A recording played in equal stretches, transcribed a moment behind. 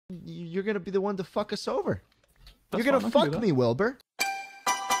you're gonna be the one to fuck us over. That's You're gonna fine, fuck me, Wilbur.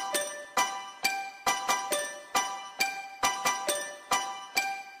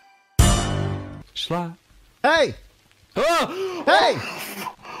 Shlatt. Hey! Oh! Hey!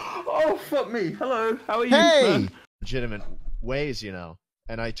 Oh, fuck me. Hello. How are you? Hey! Man? Legitimate ways, you know.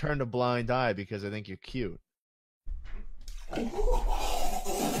 And I turned a blind eye because I think you're cute. Is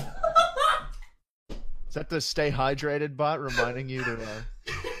that the stay hydrated bot reminding you to,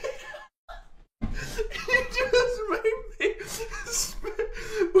 You just made me spit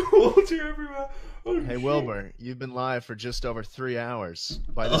water everywhere. Oh, Hey, shit. Wilbur, you've been live for just over 3 hours.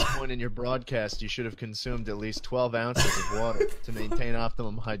 By this point in your broadcast, you should have consumed at least 12 ounces of water to maintain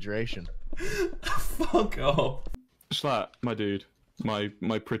optimum hydration. Fuck off. Shlatt, my dude. My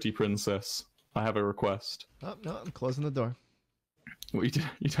pretty princess. I have a request. Oh, no, I'm closing the door. What, you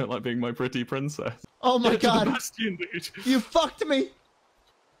don't like being my pretty princess? Oh my Get to the god! bastion, dude. You fucked me!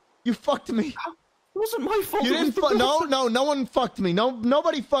 You fucked me! It wasn't my fault. You didn't fuck. No one fucked me.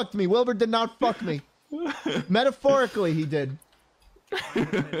 Nobody fucked me. Wilbur did not fuck me. Metaphorically, he did.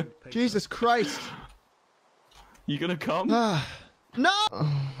 Jesus Christ. You gonna come? No!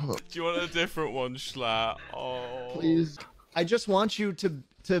 Do you want a different one, Shlatt? Oh. Please. I just want you to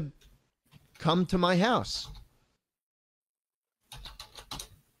come to my house.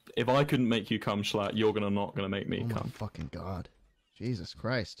 If I couldn't make you come, Shlatt, you're not gonna make me Oh my come. fucking god. Jesus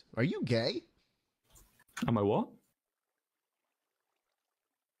Christ. Are you gay? Am I what?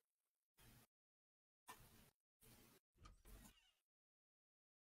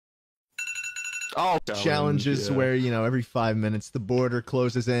 Oh, Challenges yeah. where, you know, every 5 minutes the border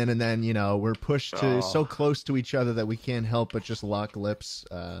closes in and then, you know, we're pushed to so close to each other that we can't help but just lock lips.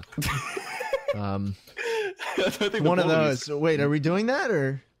 I don't think One the of quality's- those. Wait, are we doing that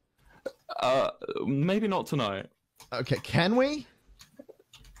or? Maybe not tonight. Okay, can we?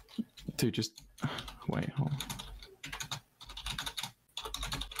 Dude, just wait. Hold on.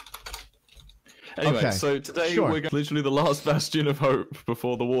 Anyway, Okay, so today sure. we're literally the last bastion of hope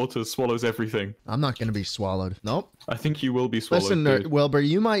before the water swallows everything. I'm not going to be swallowed. Nope. I think you will be swallowed. Listen, dude. Wilbur,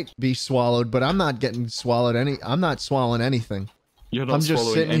 you might be swallowed, but I'm not getting swallowed I'm not swallowing anything. You're not I'm just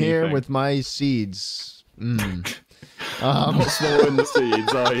swallowing sitting here anything. with my seeds. Not swallowing the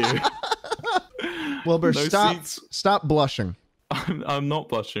seeds, are you? Wilbur, No stop. seeds. Stop blushing. I'm not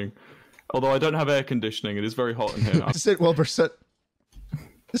blushing. Although I don't have air conditioning, it is very hot in here. Sit, Wilbur, sit.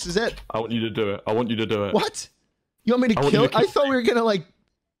 This is it. I want you to do it. I want you to do it. What? You want me to I want you kill? to I thought we were gonna like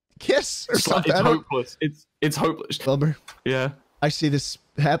kiss or It's, something. it's I don't- hopeless. It's hopeless. Wilbur, Yeah. I see this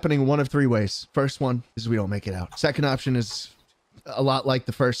happening one of 3 ways. First one is we don't make it out. Second option is a lot like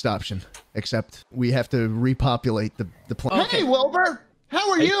the first option, except we have to repopulate the planet. Okay. Hey, Wilbur,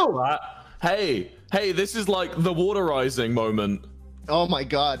 how are you? Hey, this is like the water rising moment. Oh my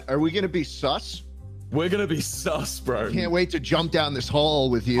God, are we gonna be sus? We're gonna be sus, bro. Can't wait to jump down this hole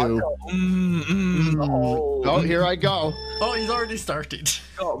with you. Oh, Oh, here I go. Oh, he's already started.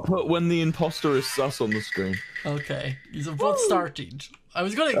 Put when the imposter is sus on the screen. Okay, he's both started. I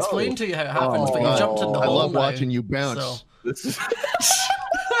was going to explain to you how it happens, but God. you jumped in the I hole love now, watching you bounce. so- This is.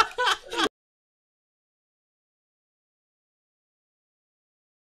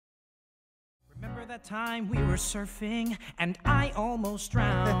 Remember that time we were surfing and I almost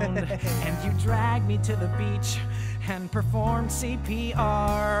drowned and you dragged me to the beach and performed CPR.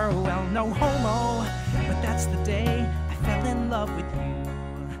 Well, no homo, but that's the day I fell in love with you.